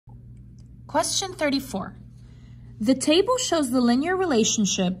Question 34. The table shows the linear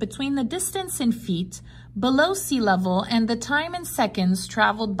relationship between the distance in feet below sea level and the time in seconds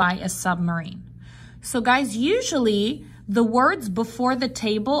traveled by a submarine. So guys, usually the words before the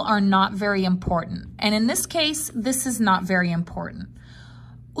table are not very important. And in this case, this is not very important.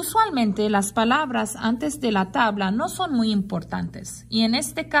 Usualmente las palabras antes de la tabla no son muy importantes. Y en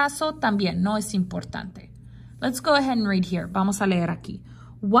este caso también no es importante. Let's go ahead and read here. Vamos a leer aquí.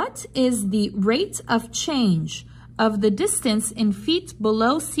 What is the rate of change of the distance in feet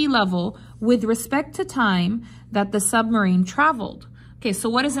below sea level with respect to time that the submarine traveled? Okay, so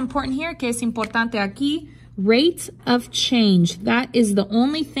what is important here? ¿Qué es importante aquí? Rate of change. That is the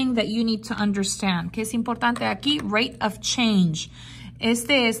only thing that you need to understand. ¿Qué es importante aquí? Rate of change.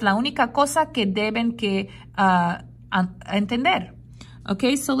 Este es la única cosa que deben que entender.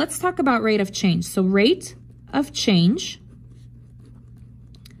 Okay, so let's talk about rate of change. So rate of change.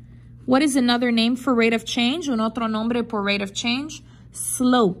 What is another name for rate of change? Un otro nombre por rate of change?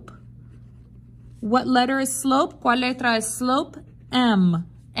 Slope. What letter is slope? ¿Cuál letra es slope? M.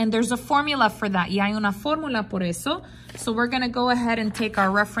 And there's a formula for that. Y hay una fórmula por eso. So we're going to go ahead and take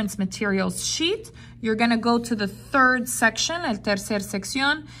our reference materials sheet. You're going to go to the third section, el tercer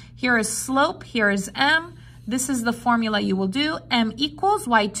sección. Here is slope. Here is M. This is the formula you will do. M equals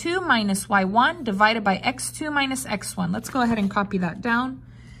y2 minus y1 divided by x2 minus x1. Let's go ahead and copy that down.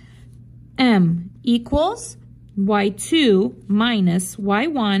 M equals y2 minus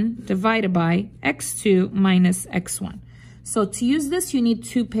y1 divided by x2 minus x1. So to use this, you need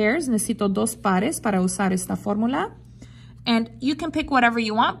two pairs. Necesito dos pares para usar esta fórmula. And you can pick whatever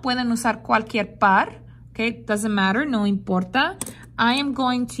you want. Pueden usar cualquier par. Okay, doesn't matter, no importa. I am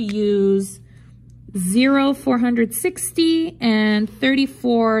going to use 0, 460 and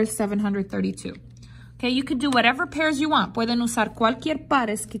 34, 732. Okay, you could do whatever pairs you want. Pueden usar cualquier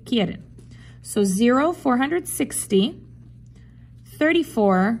pares que quieren. So 0, 460,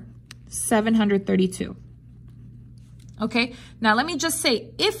 34, 732. Okay, now let me just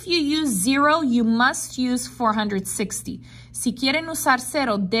say, if you use 0, you must use 460. Si quieren usar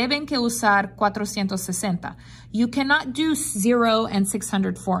 0, deben que usar 460. You cannot do 0 and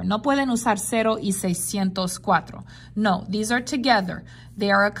 604. No pueden usar 0 y 604. No, these are together. They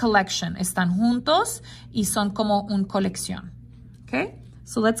are a collection. Están juntos y son como una colección. Okay,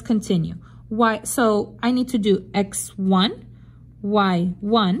 so let's continue. So I need to do x1,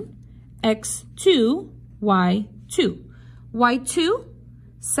 y1, x2, y2. Y2,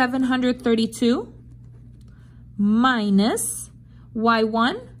 732, minus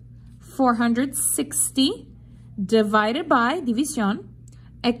Y1, 460, divided by, división,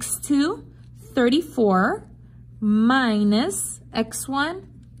 X2, 34, minus X1,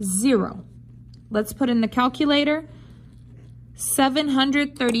 0. Let's put in the calculator.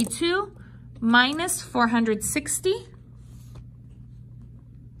 732 minus 460.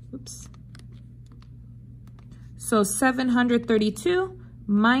 Oops. So 732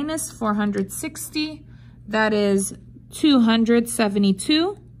 minus 460, that is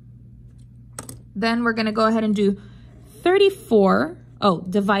 272. Then we're going to go ahead and do 34,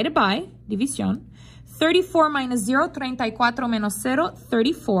 divided by, división. 34 minus 0, 34 menos 0,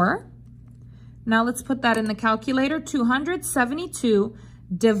 34. Now let's put that in the calculator. 272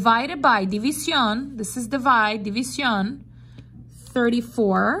 divided by, división, this is divide, división,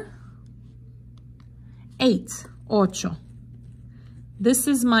 34, 8. 8. This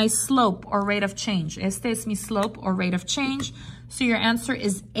is my slope or rate of change. Este es mi slope or rate of change. So your answer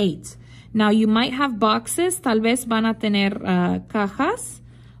is 8. Now you might have boxes. Tal vez van a tener cajas.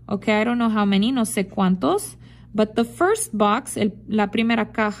 Okay, I don't know how many, no sé cuántos. But the first box, la primera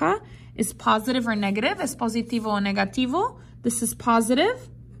caja, is positive or negative. Es positivo o negativo. This is positive,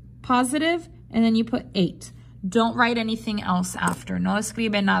 positive, and then you put 8. Don't write anything else after. No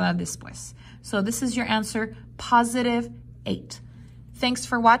escribe nada después. So this is your answer, positive 8. Thanks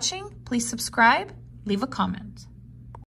for watching. Please subscribe, leave a comment.